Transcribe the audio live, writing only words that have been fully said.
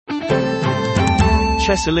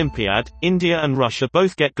Chess Olympiad, India and Russia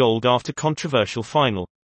both get gold after controversial final.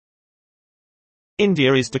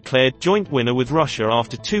 India is declared joint winner with Russia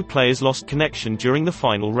after two players lost connection during the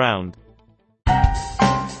final round.